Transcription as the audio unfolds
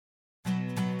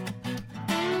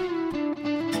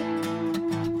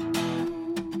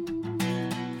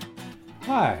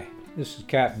Hi, this is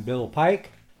Captain Bill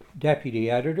Pike, Deputy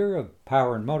Editor of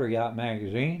Power and Motor Yacht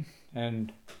Magazine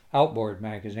and Outboard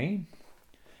Magazine.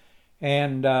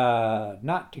 And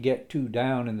not to get too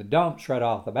down in the dumps right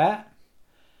off the bat,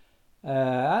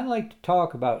 I'd like to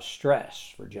talk about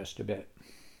stress for just a bit.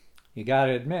 You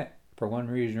gotta admit, for one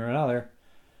reason or another,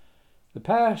 the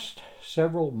past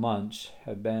several months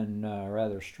have been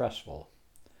rather stressful.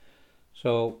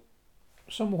 So,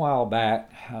 some while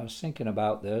back, I was thinking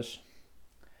about this,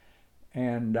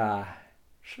 and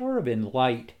sort of in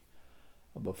light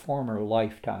of a former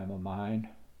lifetime of mine,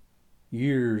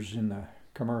 years in the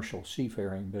commercial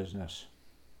seafaring business.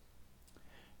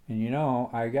 And you know,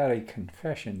 I got a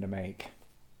confession to make.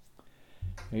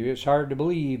 Maybe it's hard to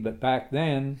believe, but back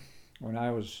then, when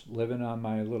I was living on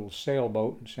my little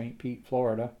sailboat in St. Pete,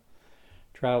 Florida,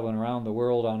 traveling around the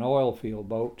world on oil field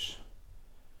boats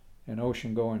and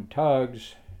ocean-going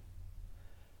tugs,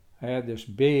 I had this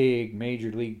big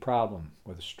major league problem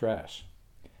with stress.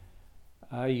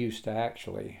 I used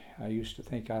to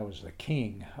think I was the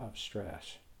king of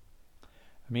stress.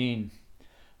 I mean,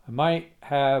 I might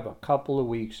have a couple of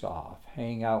weeks off,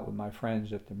 hang out with my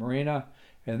friends at the marina,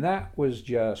 and that was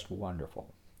just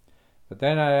wonderful. But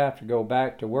then I'd have to go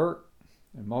back to work,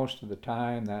 and most of the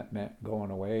time that meant going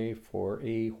away for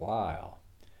a while.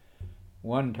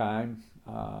 One time,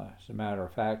 as a matter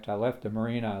of fact, I left the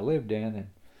marina I lived in, and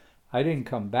I didn't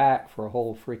come back for a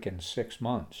whole freaking 6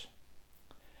 months.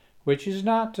 Which is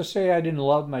not to say I didn't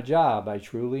love my job. I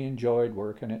truly enjoyed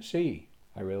working at sea.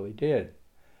 I really did.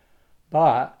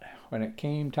 But when it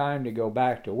came time to go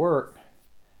back to work,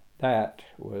 that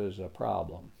was a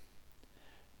problem.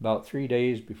 About 3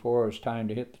 days before it was time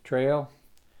to hit the trail,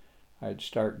 I'd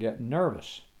start getting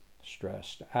nervous,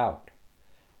 stressed out.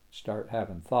 Start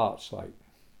having thoughts like,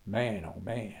 man, oh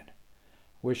man,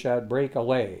 wish I'd break a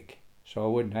leg so I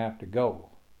wouldn't have to go.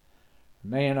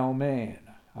 Man, oh man,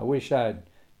 I wish I'd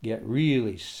get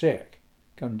really sick,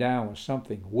 come down with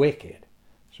something wicked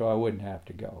so I wouldn't have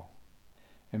to go.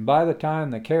 And by the time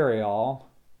the carry-all,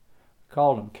 we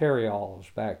called them carry-alls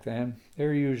back then,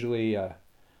 they're usually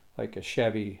like a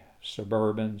Chevy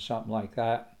Suburban, something like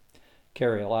that,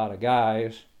 carry a lot of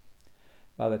guys.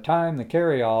 By the time the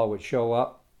carry-all would show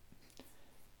up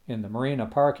in the marina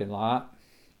parking lot,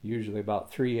 usually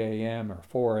about 3 a.m. or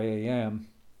 4 a.m.,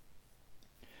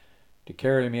 to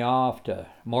carry me off to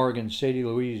Morgan City,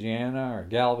 Louisiana, or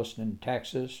Galveston,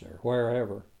 Texas, or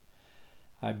wherever,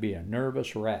 I'd be a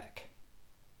nervous wreck.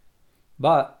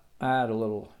 But I had a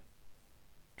little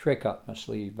trick up my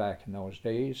sleeve back in those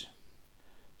days,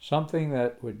 something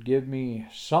that would give me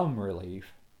some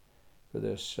relief for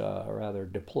this rather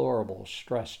deplorable,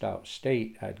 stressed out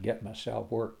state I'd get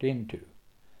myself worked into.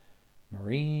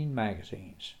 Marine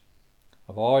magazines.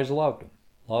 I've always loved them,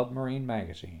 loved marine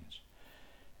magazines.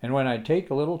 And when I'd take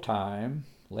a little time,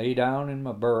 lay down in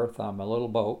my berth on my little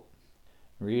boat,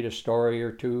 read a story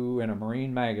or two in a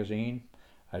marine magazine,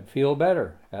 I'd feel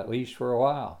better, at least for a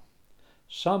while.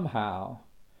 Somehow,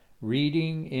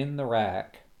 reading in the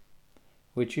rack,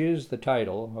 which is the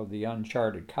title of the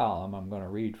uncharted column I'm going to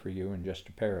read for you in just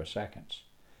a pair of seconds,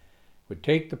 would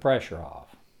take the pressure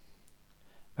off.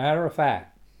 Matter of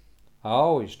fact, I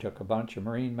always took a bunch of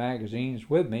marine magazines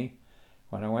with me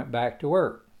when I went back to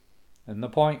work, and the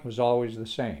point was always the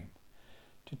same: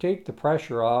 to take the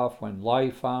pressure off when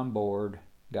life on board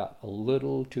got a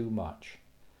little too much,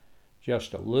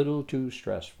 just a little too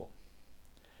stressful.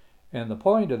 And the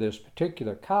point of this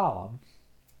particular column,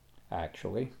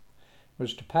 actually,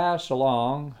 was to pass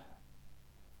along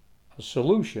a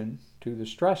solution to the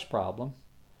stress problem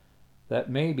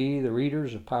that maybe the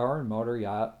readers of Power and Motor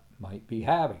Yacht might be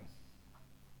having.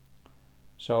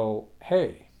 So,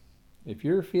 hey, if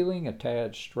you're feeling a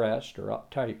tad stressed or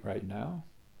uptight right now,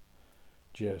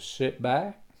 just sit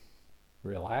back,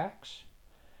 relax,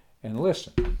 and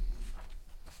listen.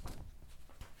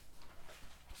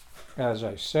 As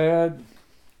I said,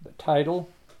 the title,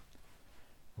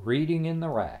 Reading in the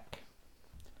Rack.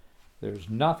 There's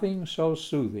nothing so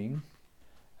soothing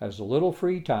as a little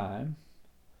free time,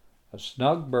 a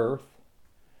snug berth,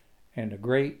 and a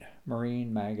great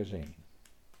marine magazine.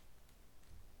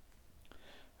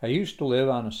 I used to live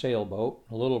on a sailboat,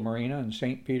 a little marina in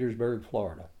St. Petersburg,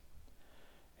 Florida.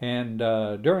 And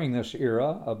during this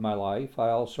era of my life, I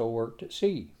also worked at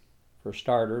sea, for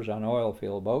starters on oil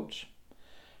field boats,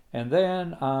 and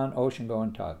then on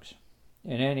ocean-going tugs.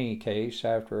 In any case,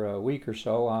 after a week or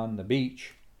so on the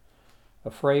beach,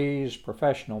 a phrase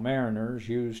professional mariners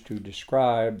use to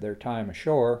describe their time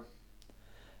ashore,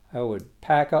 I would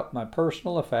pack up my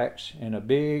personal effects in a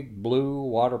big blue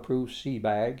waterproof sea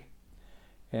bag,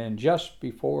 and just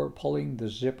before pulling the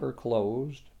zipper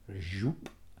closed, zoop,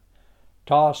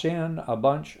 toss in a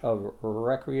bunch of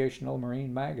recreational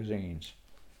marine magazines.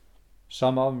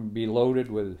 Some of them be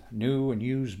loaded with new and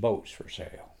used boats for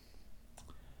sale.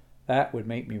 That would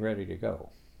make me ready to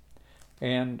go.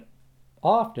 And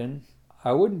often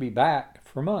I wouldn't be back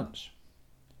for months,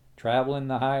 traveling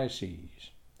the high seas,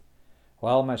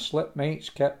 while my slipmates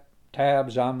kept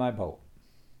tabs on my boat.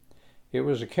 It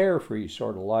was a carefree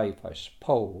sort of life, I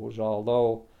suppose,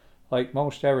 although, like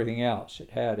most everything else, it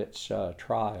had its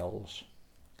trials.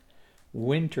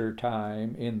 Winter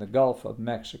time in the Gulf of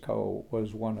Mexico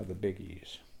was one of the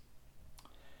biggies.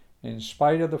 In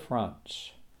spite of the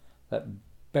fronts that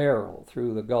barrel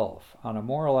through the Gulf on a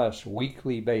more or less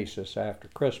weekly basis after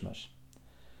Christmas,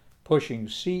 pushing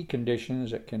sea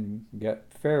conditions that can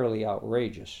get fairly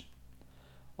outrageous,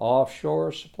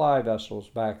 offshore supply vessels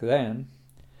back then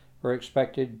were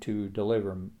expected to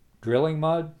deliver drilling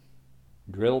mud,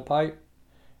 drill pipe,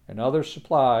 and other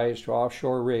supplies to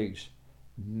offshore rigs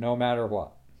no matter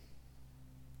what.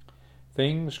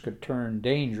 Things could turn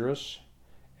dangerous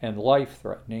and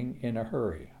life-threatening in a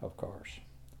hurry, of course,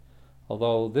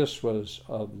 although this was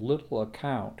of little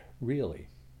account, really.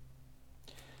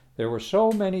 There were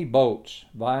so many boats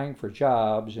vying for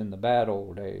jobs in the bad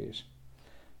old days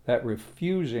that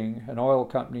refusing an oil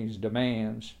company's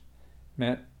demands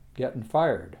meant getting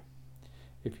fired.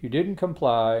 If you didn't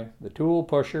comply, the tool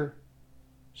pusher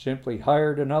simply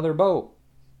hired another boat,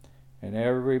 and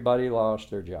everybody lost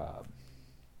their job.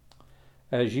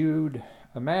 As you'd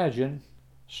imagine,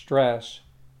 stress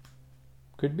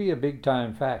could be a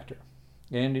big-time factor,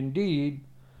 and indeed,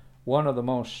 one of the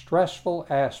most stressful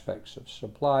aspects of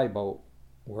supply boat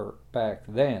work back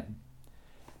then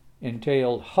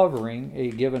entailed hovering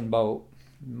a given boat,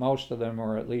 most of them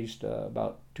were at least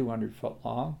about 200 foot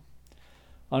long,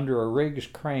 under a rig's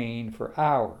crane for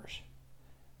hours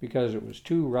because it was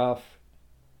too rough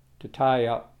to tie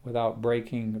up without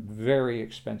breaking very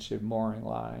expensive mooring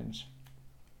lines.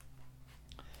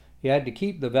 You had to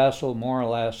keep the vessel more or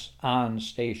less on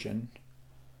station,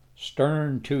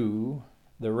 stern to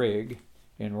the rig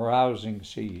in rousing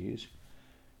seas,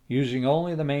 using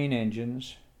only the main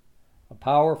engines, a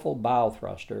powerful bow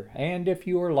thruster, and if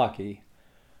you were lucky,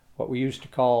 what we used to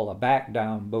call a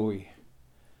back-down buoy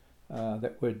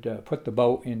that would put the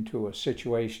boat into a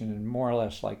situation more or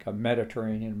less like a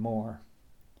Mediterranean moor.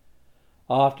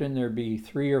 Often there'd be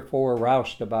 3 or 4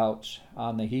 roustabouts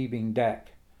on the heaving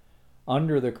deck,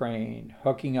 under the crane,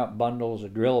 hooking up bundles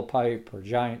of drill pipe or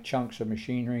giant chunks of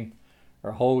machinery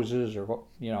or hoses or,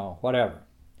 whatever.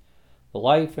 The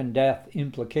life and death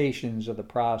implications of the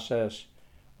process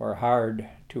were hard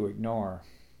to ignore.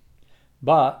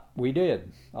 But we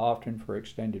did, often for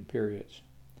extended periods.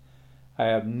 I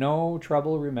have no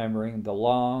trouble remembering the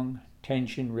long,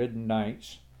 tension-ridden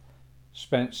nights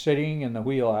spent sitting in the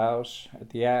wheelhouse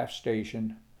at the aft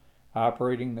station,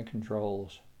 operating the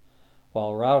controls,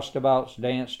 while roustabouts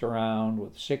danced around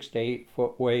with 6 to 8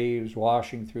 foot waves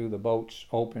washing through the boat's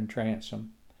open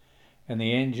transom, and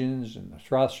the engines and the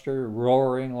thruster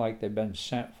roaring like they'd been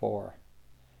sent for.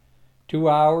 2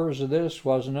 hours of this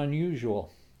wasn't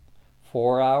unusual.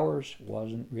 4 hours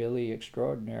wasn't really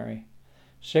extraordinary.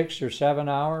 6 or 7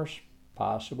 hours,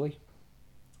 possibly.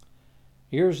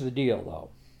 Here's the deal, though.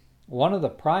 One of the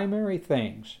primary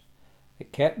things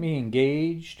that kept me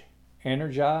engaged,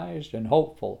 energized, and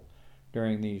hopeful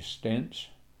during these stints,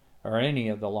 or any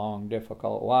of the long,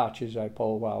 difficult watches I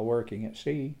pulled while working at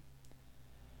sea,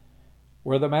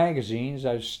 were the magazines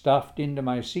I stuffed into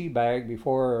my sea bag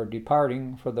before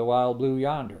departing for the Wild Blue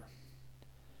Yonder.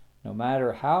 No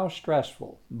matter how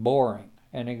stressful, boring,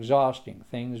 and exhausting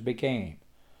things became,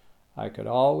 I could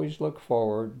always look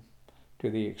forward to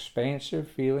the expansive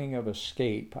feeling of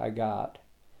escape I got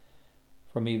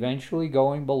from eventually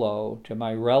going below to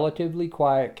my relatively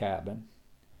quiet cabin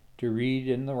to read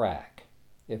in the rack,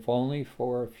 if only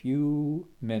for a few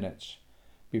minutes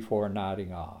before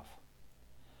nodding off.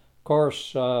 Of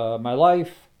course, my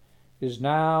life is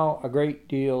now a great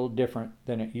deal different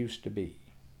than it used to be,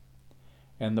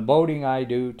 and the boating I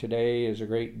do today is a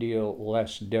great deal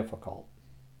less difficult.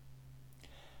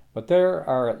 But there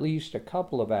are at least a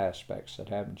couple of aspects that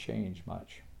haven't changed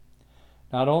much.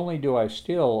 Not only do I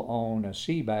still own a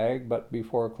sea bag, but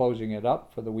before closing it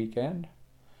up for the weekend,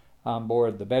 on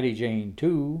board the Betty Jane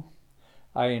II,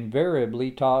 I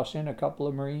invariably toss in a couple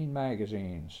of marine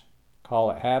magazines.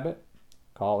 Call it habit,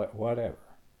 call it whatever.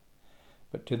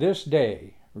 But to this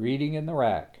day, reading in the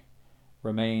rack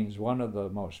remains one of the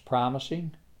most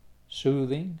promising,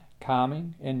 soothing,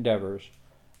 calming endeavors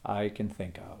I can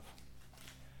think of.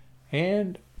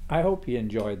 And I hope you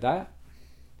enjoyed that.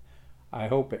 I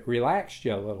hope it relaxed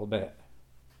you a little bit.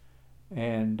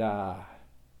 And it's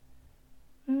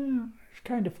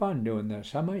kind of fun doing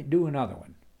this. I might do another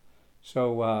one.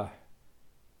 So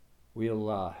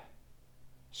we'll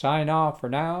sign off for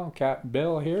now. Captain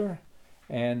Bill here,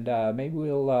 and maybe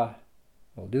we'll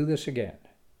do this again.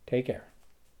 Take care.